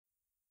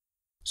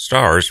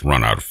Stars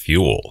run out of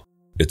fuel.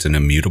 It's an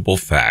immutable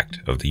fact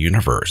of the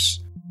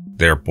universe.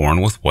 They are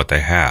born with what they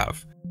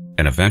have,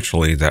 and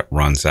eventually that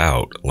runs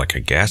out like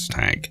a gas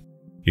tank.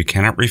 You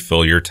cannot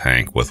refill your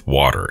tank with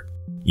water.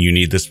 You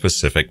need the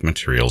specific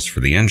materials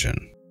for the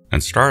engine,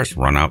 and stars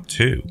run out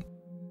too.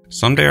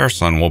 Someday our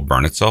sun will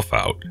burn itself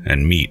out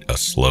and meet a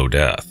slow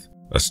death.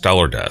 A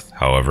stellar death,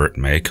 however it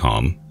may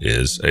come,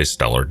 is a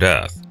stellar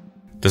death.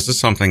 This is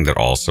something that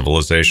all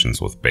civilizations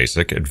with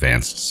basic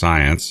advanced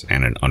science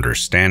and an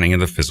understanding of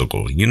the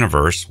physical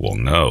universe will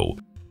know.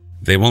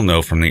 They will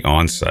know from the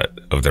onset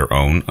of their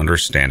own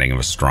understanding of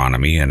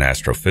astronomy and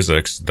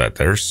astrophysics that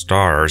their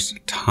star's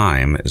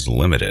time is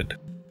limited.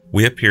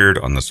 We appeared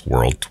on this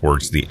world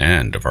towards the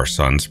end of our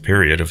sun's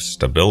period of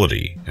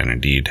stability and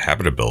indeed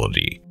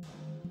habitability.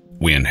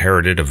 We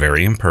inherited a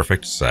very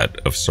imperfect set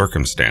of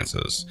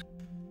circumstances.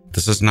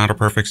 This is not a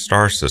perfect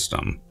star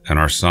system, and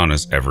our sun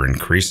is ever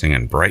increasing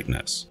in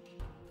brightness.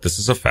 This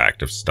is a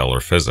fact of stellar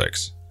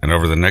physics, and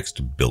over the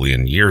next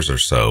billion years or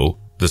so,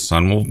 the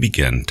sun will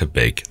begin to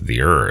bake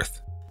the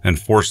Earth and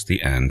force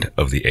the end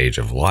of the age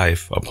of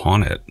life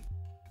upon it.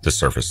 The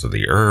surface of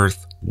the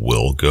Earth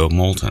will go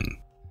molten.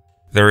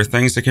 There are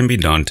things that can be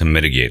done to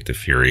mitigate the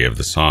fury of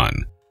the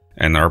sun,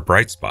 and there are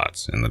bright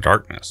spots in the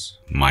darkness.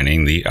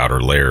 Mining the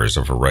outer layers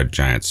of a red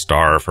giant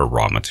star for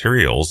raw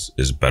materials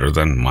is better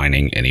than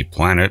mining any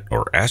planet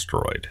or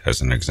asteroid,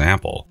 as an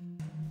example.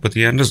 But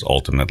the end is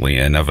ultimately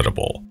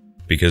inevitable,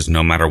 because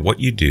no matter what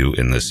you do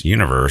in this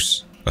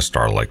universe, a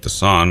star like the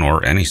sun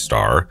or any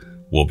star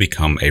will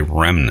become a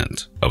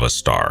remnant of a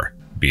star,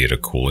 be it a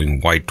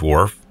cooling white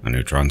dwarf, a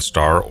neutron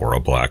star, or a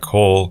black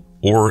hole,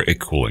 or a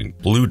cooling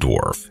blue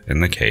dwarf in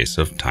the case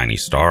of tiny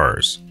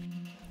stars.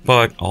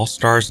 But all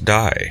stars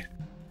die.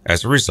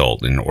 As a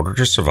result, in order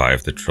to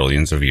survive the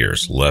trillions of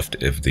years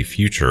left of the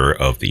future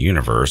of the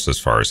universe as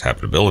far as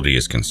habitability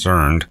is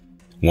concerned,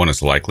 one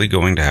is likely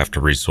going to have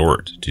to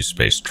resort to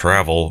space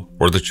travel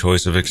or the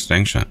choice of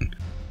extinction.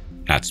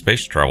 Not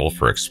space travel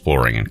for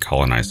exploring and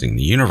colonizing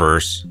the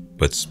universe,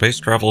 but space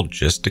travel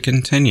just to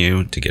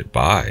continue to get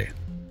by.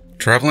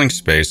 Traveling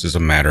space is a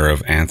matter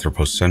of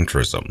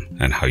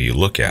anthropocentrism and how you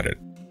look at it.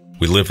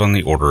 We live on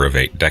the order of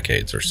 8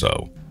 decades or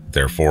so.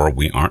 Therefore,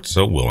 we aren't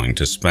so willing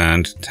to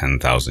spend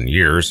 10,000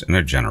 years in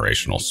a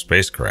generational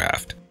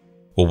spacecraft.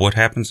 Well, what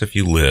happens if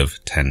you live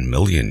 10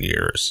 million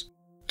years?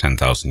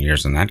 10,000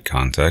 years in that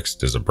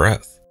context is a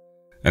breath.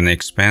 And the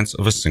expanse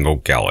of a single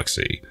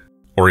galaxy,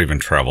 or even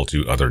travel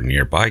to other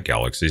nearby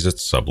galaxies at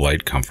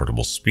sublight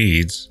comfortable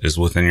speeds, is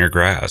within your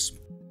grasp.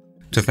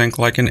 To think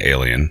like an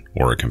alien,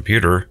 or a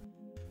computer,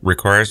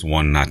 requires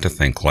one not to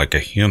think like a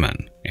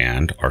human,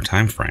 and our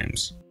time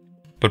frames.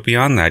 But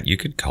beyond that, you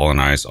could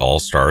colonize all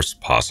stars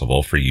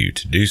possible for you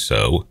to do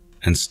so,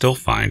 and still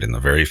find in the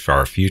very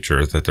far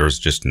future that there's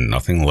just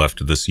nothing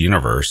left of this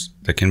universe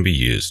that can be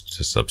used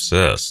to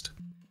subsist.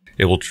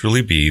 It will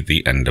truly be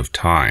the end of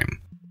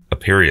time, a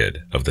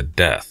period of the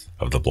death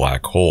of the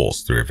black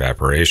holes through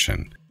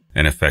evaporation,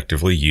 and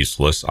effectively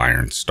useless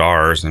iron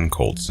stars and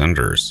cold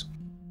cinders.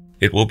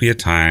 It will be a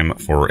time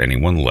for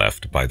anyone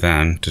left by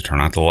then to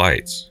turn out the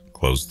lights,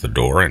 close the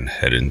door, and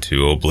head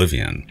into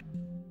oblivion.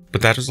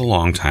 But that is a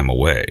long time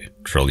away,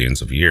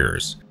 trillions of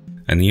years,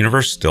 and the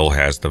universe still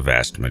has the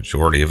vast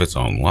majority of its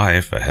own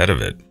life ahead of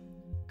it.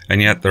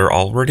 And yet there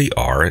already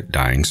are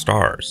dying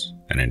stars,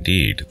 and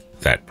indeed,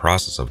 that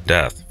process of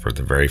death for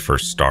the very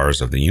first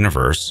stars of the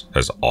universe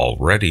has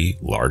already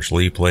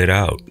largely played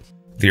out.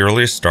 The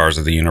earliest stars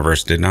of the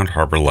universe did not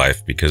harbor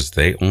life because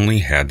they only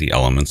had the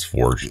elements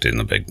forged in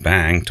the Big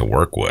Bang to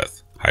work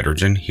with: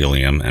 hydrogen,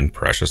 helium, and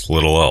precious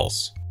little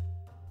else.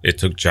 It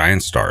took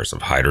giant stars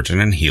of hydrogen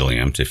and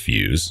helium to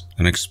fuse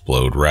and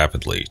explode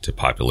rapidly to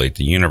populate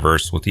the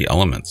universe with the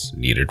elements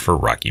needed for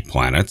rocky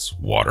planets,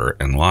 water,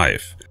 and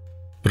life.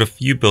 But a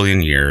few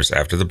billion years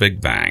after the Big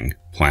Bang,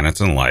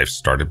 planets and life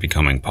started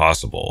becoming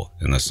possible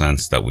in the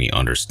sense that we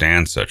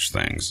understand such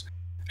things.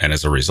 And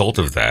as a result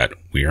of that,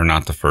 we are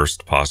not the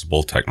first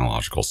possible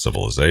technological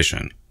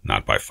civilization,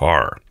 not by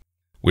far.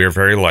 We are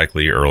very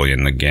likely early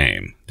in the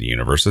game. The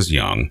universe is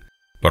young,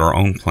 but our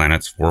own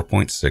planet's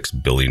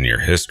 4.6 billion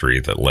year history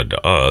that led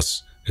to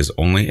us is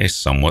only a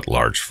somewhat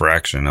large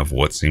fraction of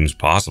what seems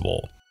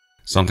possible,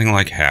 something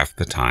like half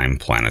the time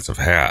planets have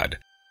had,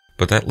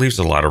 but that leaves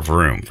a lot of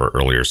room for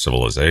earlier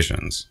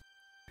civilizations.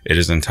 It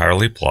is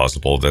entirely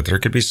plausible that there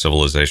could be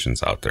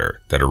civilizations out there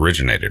that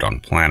originated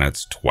on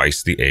planets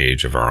twice the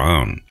age of our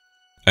own,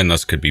 and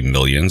thus could be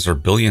millions or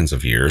billions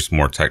of years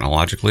more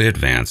technologically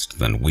advanced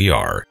than we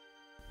are.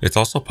 It's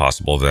also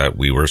possible that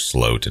we were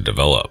slow to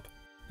develop,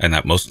 and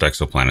that most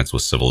exoplanets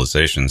with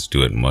civilizations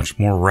do it much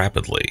more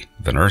rapidly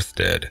than Earth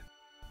did.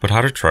 But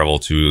how to travel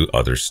to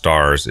other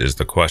stars is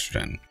the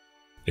question.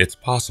 It's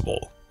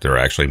possible. There are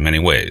actually many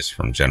ways,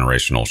 from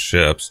generational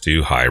ships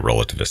to high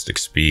relativistic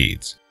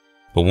speeds.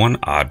 But one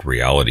odd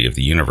reality of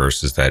the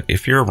universe is that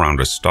if you're around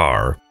a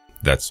star,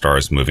 that star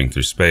is moving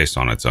through space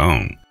on its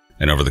own,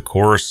 and over the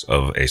course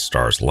of a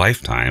star's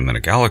lifetime in a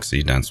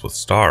galaxy dense with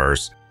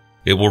stars,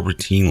 it will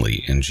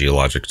routinely in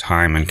geologic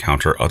time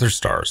encounter other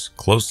stars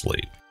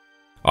closely.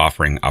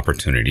 offering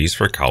opportunities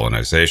for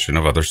colonization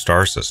of other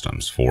star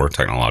systems for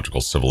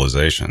technological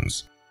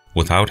civilizations,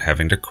 without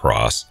having to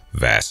cross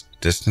vast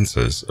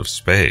distances of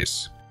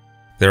space.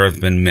 There have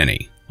been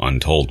many,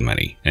 untold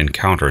many,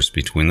 encounters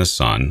between the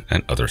Sun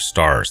and other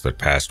stars that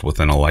passed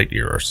within a light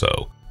year or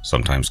so,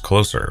 sometimes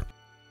closer,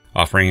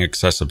 offering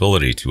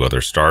accessibility to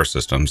other star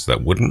systems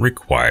that wouldn't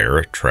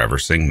require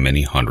traversing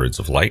many hundreds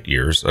of light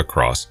years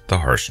across the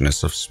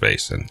harshness of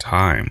space and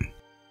time.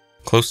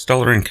 Close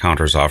stellar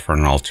encounters offer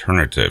an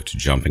alternative to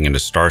jumping into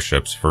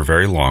starships for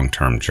very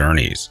long-term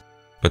journeys,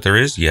 but there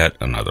is yet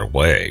another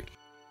way.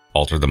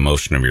 Alter the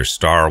motion of your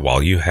star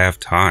while you have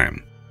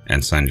time,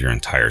 and send your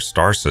entire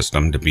star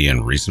system to be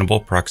in reasonable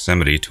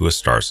proximity to a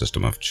star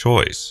system of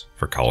choice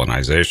for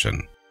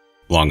colonization,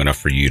 long enough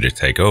for you to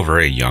take over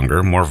a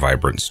younger, more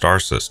vibrant star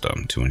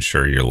system to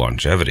ensure your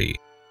longevity.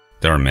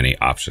 There are many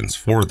options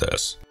for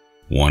this.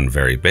 One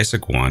very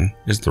basic one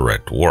is the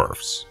red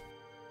dwarfs.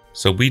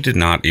 So we did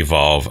not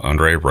evolve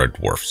under a red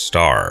dwarf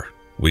star.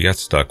 We got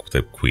stuck with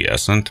a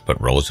quiescent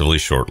but relatively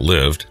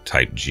short-lived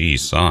Type G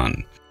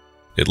sun.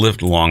 It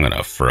lived long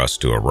enough for us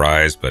to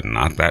arise, but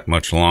not that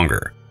much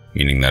longer,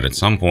 meaning that at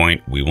some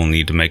point we will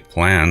need to make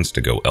plans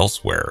to go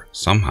elsewhere,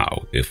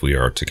 somehow, if we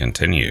are to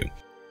continue.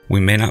 We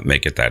may not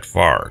make it that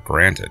far,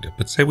 granted,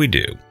 but say we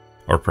do,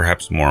 or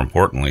perhaps more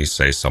importantly,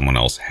 say someone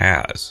else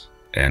has,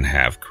 and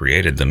have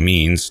created the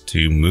means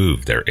to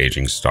move their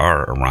aging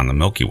star around the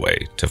Milky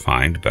Way to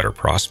find better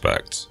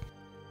prospects.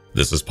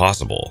 This is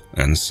possible,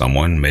 and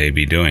someone may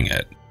be doing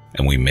it,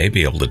 and we may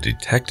be able to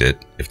detect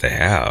it if they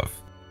have.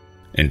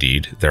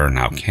 Indeed, there are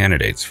now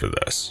candidates for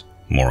this.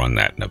 More on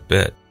that in a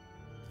bit.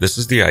 This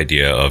is the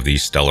idea of the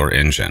stellar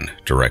engine,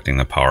 directing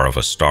the power of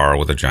a star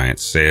with a giant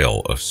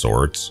sail of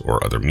sorts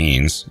or other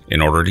means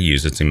in order to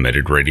use its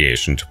emitted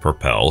radiation to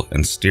propel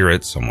and steer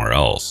it somewhere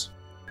else.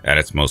 At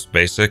its most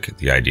basic,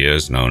 the idea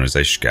is known as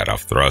a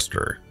Shkadov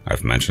thruster.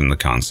 I've mentioned the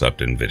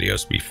concept in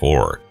videos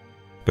before,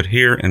 but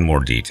here in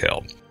more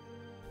detail.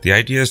 The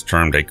idea is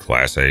termed a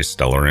Class A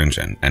stellar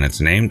engine, and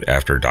it's named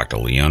after Dr.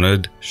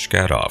 Leonid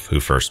Shkadov, who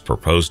first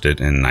proposed it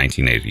in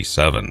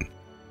 1987.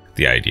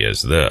 The idea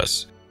is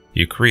this.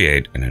 You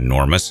create an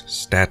enormous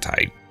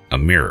statite, a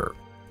mirror,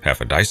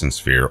 half a Dyson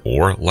sphere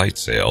or light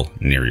sail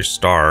near your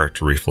star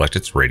to reflect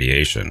its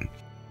radiation,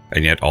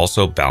 and yet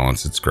also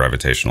balance its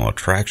gravitational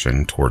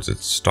attraction towards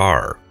its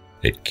star.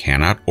 It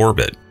cannot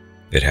orbit.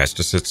 It has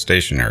to sit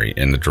stationary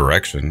in the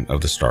direction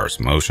of the star's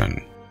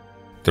motion.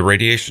 The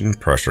radiation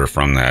pressure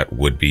from that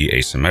would be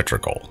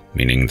asymmetrical,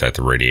 meaning that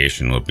the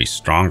radiation would be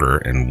stronger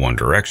in one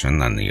direction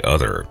than the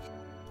other,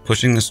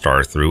 pushing the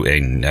star through a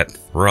net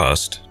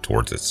thrust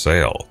towards its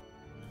sail.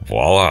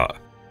 Voila!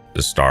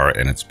 The star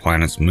and its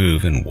planets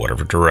move in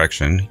whatever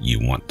direction you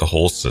want the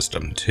whole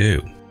system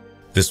to.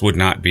 This would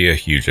not be a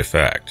huge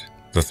effect.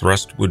 The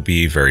thrust would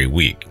be very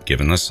weak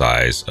given the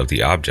size of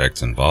the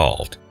objects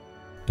involved,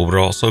 but would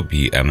also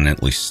be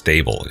eminently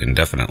stable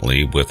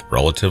indefinitely with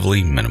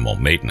relatively minimal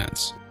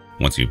maintenance.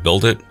 Once you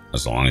build it,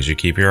 as long as you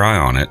keep your eye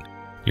on it,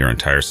 your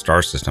entire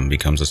star system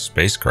becomes a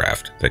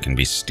spacecraft that can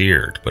be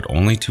steered, but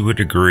only to a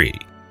degree,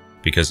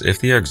 because if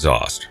the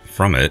exhaust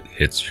from it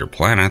hits your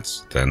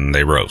planets, then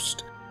they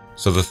roast.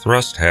 So the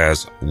thrust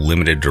has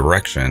limited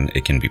direction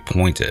it can be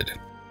pointed.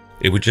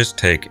 It would just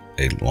take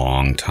a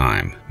long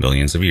time,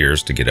 millions of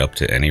years, to get up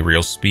to any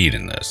real speed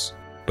in this.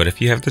 But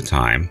if you have the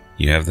time,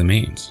 you have the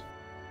means.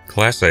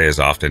 Class A is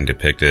often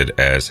depicted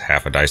as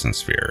half a Dyson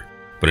sphere,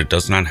 but it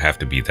does not have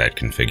to be that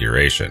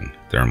configuration.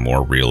 There are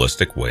more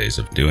realistic ways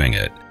of doing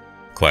it.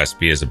 Class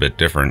B is a bit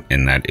different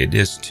in that it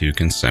is two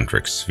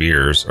concentric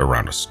spheres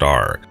around a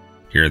star.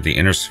 Here, the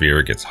inner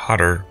sphere gets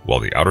hotter, while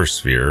the outer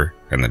sphere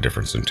and the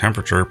difference in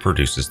temperature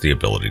produces the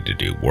ability to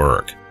do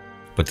work.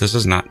 But this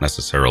is not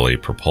necessarily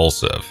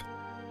propulsive,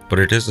 but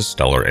it is a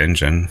stellar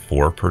engine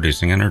for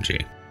producing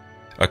energy.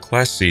 A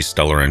Class C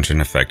stellar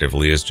engine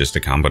effectively is just a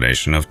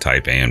combination of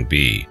Type A and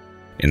B,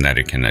 in that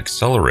it can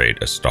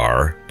accelerate a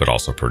star but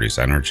also produce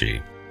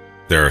energy.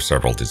 There are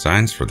several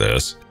designs for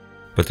this,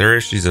 but there are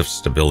issues of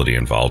stability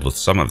involved with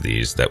some of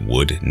these that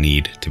would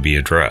need to be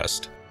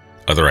addressed.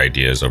 Other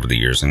ideas over the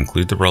years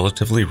include the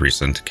relatively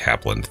recent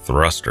Kaplan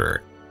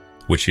thruster,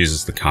 which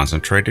uses the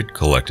concentrated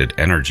collected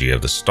energy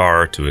of the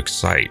star to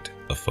excite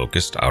a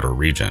focused outer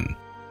region,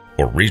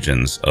 or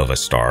regions of a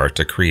star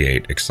to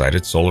create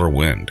excited solar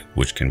wind,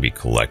 which can be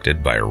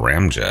collected by a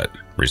ramjet,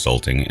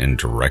 resulting in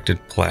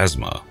directed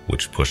plasma,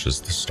 which pushes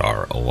the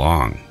star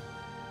along.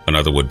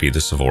 Another would be the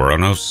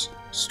Svoronov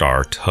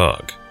star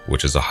tug,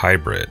 which is a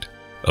hybrid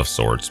of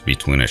sorts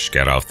between a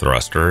Shkadov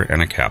thruster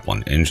and a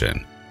Kaplan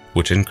engine,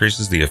 which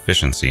increases the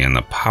efficiency and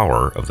the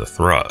power of the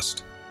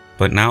thrust.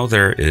 But now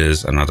there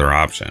is another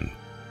option,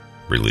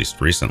 released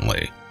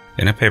recently.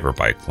 In a paper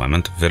by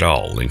Clement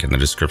Vidal, link in the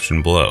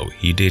description below,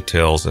 he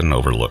details an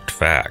overlooked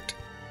fact.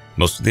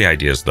 Most of the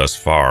ideas thus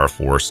far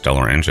for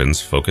stellar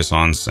engines focus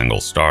on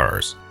single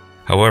stars.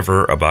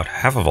 However, about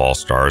half of all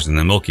stars in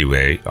the Milky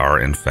Way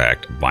are in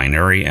fact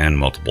binary and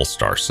multiple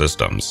star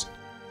systems.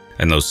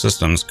 And those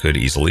systems could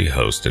easily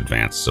host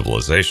advanced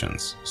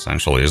civilizations,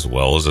 essentially as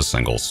well as a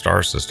single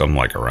star system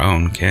like our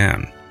own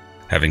can.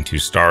 Having two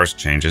stars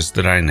changes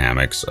the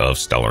dynamics of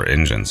stellar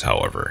engines,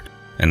 however,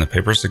 and the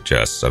paper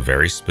suggests a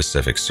very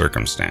specific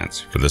circumstance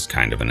for this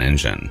kind of an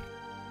engine.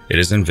 It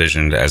is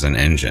envisioned as an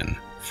engine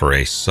for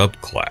a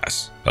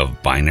subclass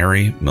of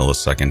binary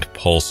millisecond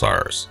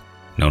pulsars,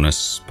 known as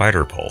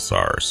spider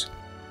pulsars,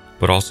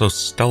 but also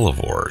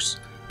stellivores,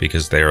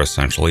 because they are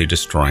essentially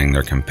destroying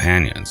their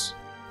companions,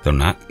 though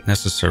not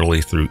necessarily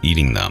through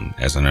eating them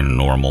as in a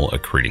normal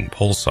accreting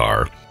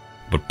pulsar,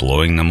 but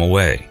blowing them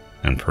away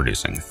and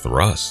producing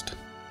thrust.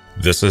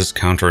 This is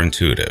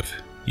counterintuitive.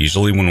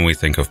 Usually when we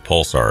think of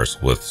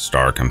pulsars with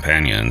star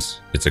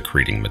companions, it's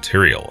accreting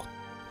material,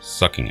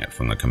 sucking it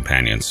from the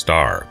companion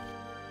star.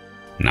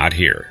 Not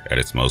here, at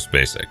its most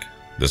basic.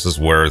 This is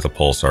where the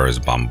pulsar is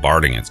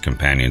bombarding its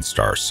companion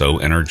star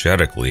so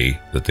energetically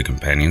that the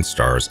companion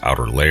star's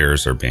outer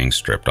layers are being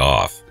stripped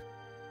off.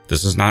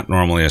 This is not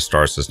normally a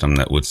star system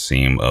that would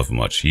seem of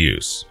much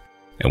use,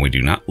 and we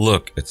do not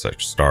look at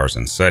such stars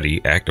in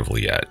SETI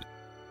actively yet.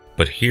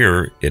 But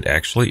here, it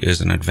actually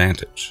is an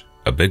advantage,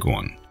 a big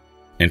one.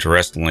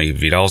 Interestingly,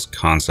 Vidal's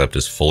concept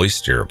is fully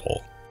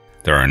steerable.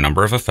 There are a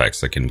number of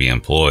effects that can be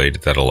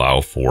employed that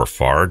allow for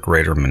far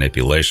greater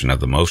manipulation of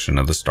the motion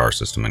of the star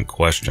system in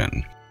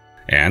question.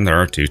 And there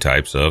are two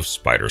types of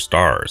spider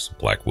stars,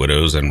 black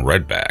widows and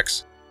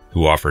redbacks,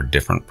 who offer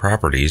different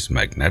properties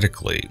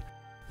magnetically.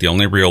 The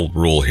only real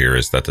rule here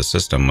is that the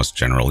system must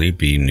generally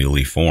be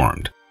newly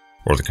formed,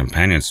 or the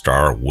companion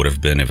star would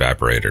have been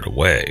evaporated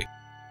away,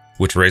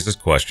 which raises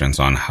questions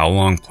on how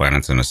long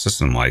planets in a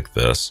system like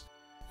this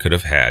could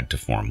have had to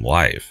form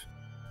life,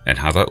 and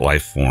how that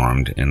life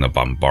formed in the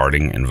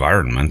bombarding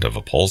environment of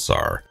a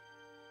pulsar.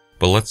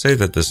 But let's say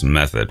that this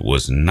method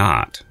was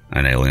not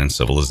an alien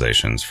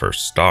civilization's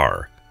first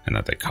star, and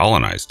that they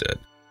colonized it.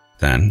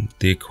 Then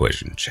the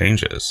equation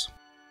changes.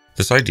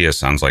 This idea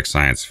sounds like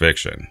science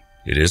fiction.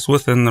 It is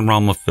within the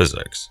realm of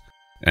physics,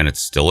 and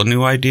it's still a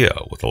new idea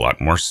with a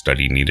lot more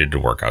study needed to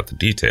work out the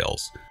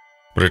details.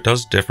 But it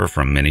does differ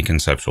from many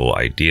conceptual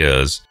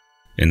ideas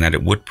in that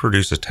it would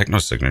produce a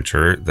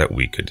technosignature that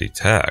we could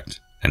detect.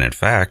 And in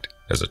fact,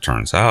 as it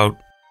turns out,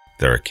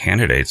 there are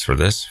candidates for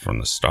this from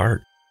the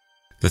start.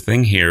 The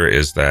thing here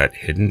is that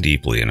hidden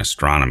deeply in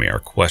astronomy are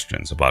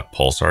questions about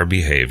pulsar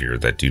behavior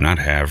that do not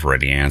have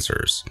ready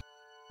answers.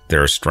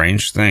 There are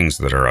strange things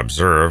that are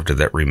observed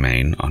that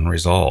remain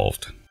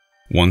unresolved.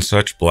 One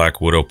such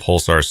black widow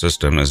pulsar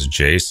system is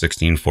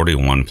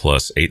J1641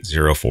 plus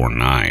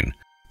 8049.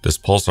 This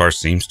pulsar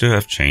seems to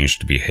have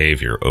changed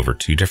behavior over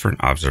two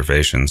different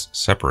observations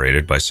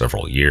separated by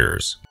several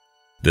years.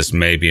 This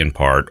may be in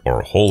part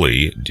or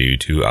wholly due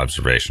to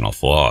observational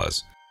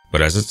flaws,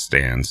 but as it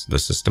stands, the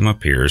system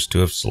appears to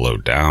have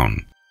slowed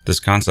down. This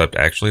concept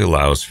actually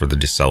allows for the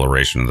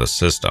deceleration of the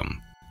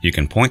system. You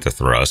can point the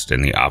thrust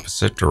in the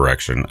opposite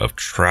direction of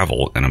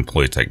travel and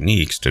employ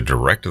techniques to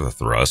direct the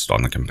thrust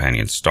on the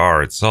companion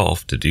star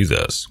itself to do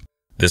this.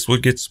 This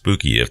would get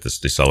spooky if this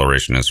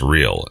deceleration is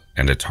real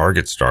and a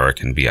target star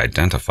can be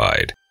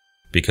identified,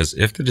 because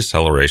if the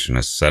deceleration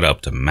is set up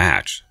to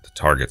match the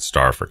target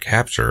star for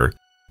capture,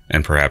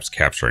 and perhaps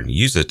capture and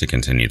use it to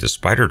continue the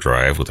spider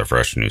drive with a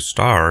fresh new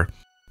star,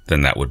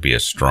 then that would be a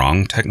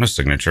strong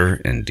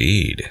technosignature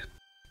indeed.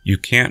 You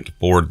can't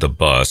board the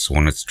bus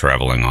when it's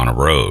traveling on a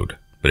road,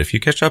 but if you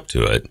catch up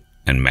to it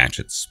and match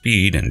its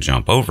speed and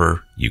jump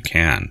over, you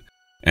can.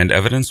 And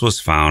evidence was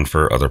found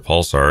for other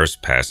pulsars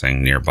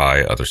passing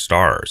nearby other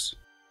stars,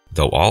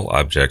 though all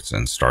objects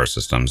in star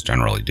systems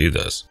generally do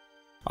this.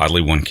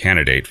 Oddly, one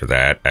candidate for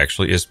that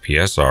actually is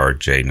PSR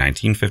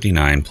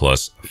J1959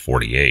 plus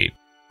 48,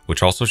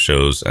 which also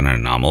shows an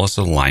anomalous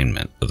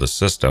alignment of the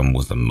system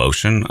with the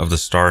motion of the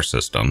star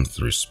system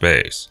through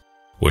space,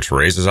 which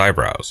raises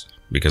eyebrows,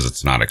 because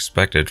it's not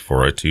expected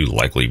for it to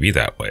likely be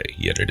that way,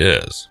 yet it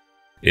is.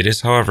 It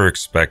is, however,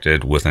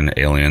 expected with an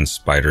alien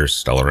spider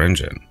stellar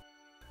engine.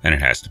 And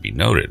it has to be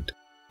noted,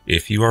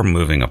 if you are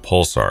moving a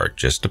pulsar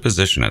just to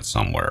position it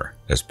somewhere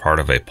as part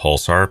of a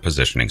pulsar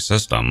positioning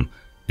system,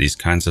 these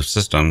kinds of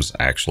systems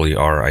actually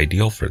are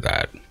ideal for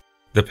that.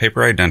 The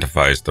paper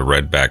identifies the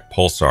redback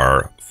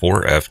pulsar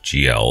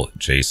 4FGL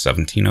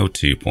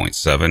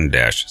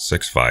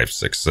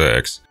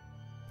J1702.7-6566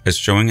 as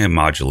showing a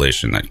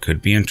modulation that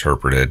could be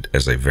interpreted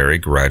as a very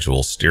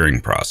gradual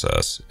steering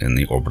process in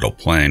the orbital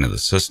plane of the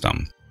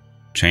system,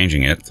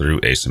 changing it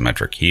through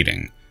asymmetric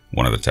heating,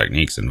 one of the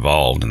techniques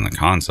involved in the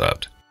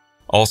concept.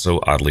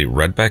 Also, oddly,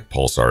 redback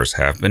pulsars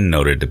have been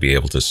noted to be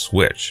able to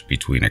switch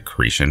between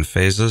accretion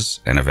phases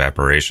and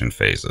evaporation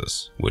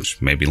phases,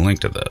 which may be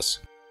linked to this.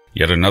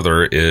 Yet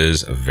another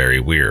is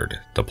very weird.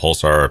 The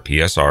pulsar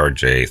PSR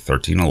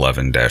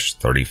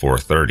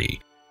J1311-3430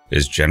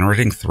 is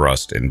generating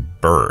thrust in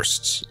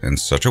bursts in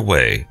such a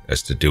way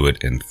as to do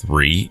it in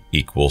 3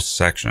 equal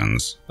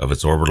sections of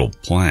its orbital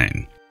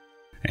plane.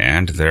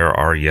 And there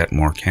are yet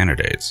more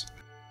candidates.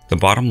 The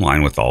bottom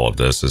line with all of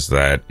this is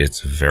that it's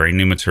very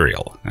new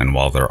material, and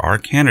while there are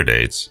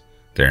candidates,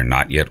 they are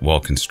not yet well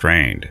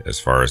constrained as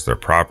far as their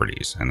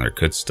properties, and there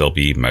could still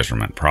be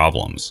measurement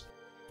problems.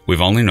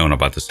 We've only known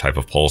about this type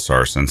of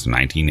pulsar since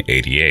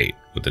 1988,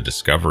 with the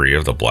discovery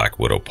of the Black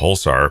Widow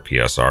Pulsar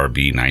PSR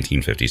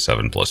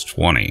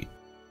B1957+20,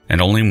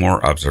 and only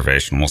more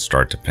observation will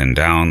start to pin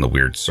down the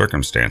weird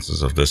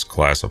circumstances of this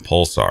class of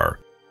pulsar,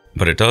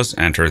 but it does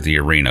enter the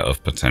arena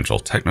of potential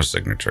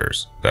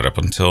technosignatures that up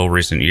until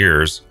recent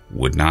years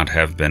would not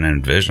have been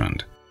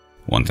envisioned.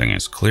 One thing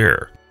is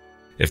clear: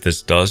 if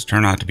this does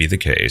turn out to be the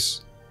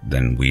case,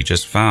 then we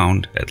just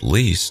found, at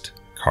least,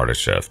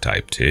 Kardashev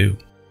Type 2.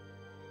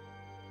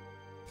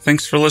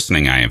 Thanks for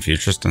listening. I am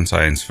futurist and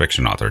science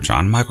fiction author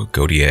John Michael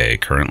Godier,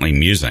 currently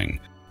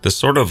musing. This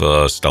sort of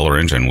a stellar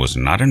engine was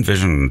not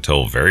envisioned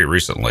until very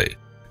recently.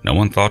 No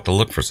one thought to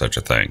look for such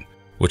a thing,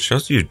 which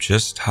shows you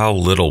just how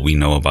little we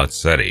know about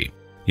SETI.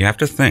 You have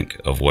to think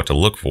of what to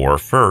look for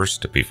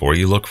first before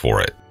you look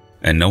for it,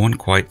 and no one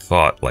quite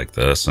thought like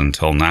this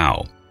until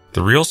now.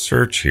 The real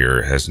search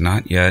here has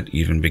not yet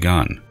even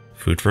begun.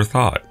 Food for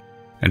thought.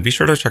 And be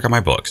sure to check out my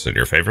books at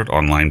your favorite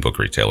online book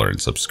retailer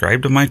and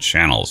subscribe to my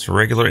channels for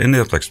regular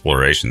in-depth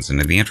explorations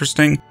into the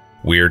interesting,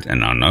 weird,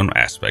 and unknown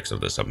aspects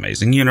of this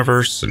amazing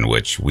universe in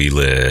which we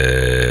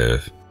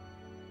live.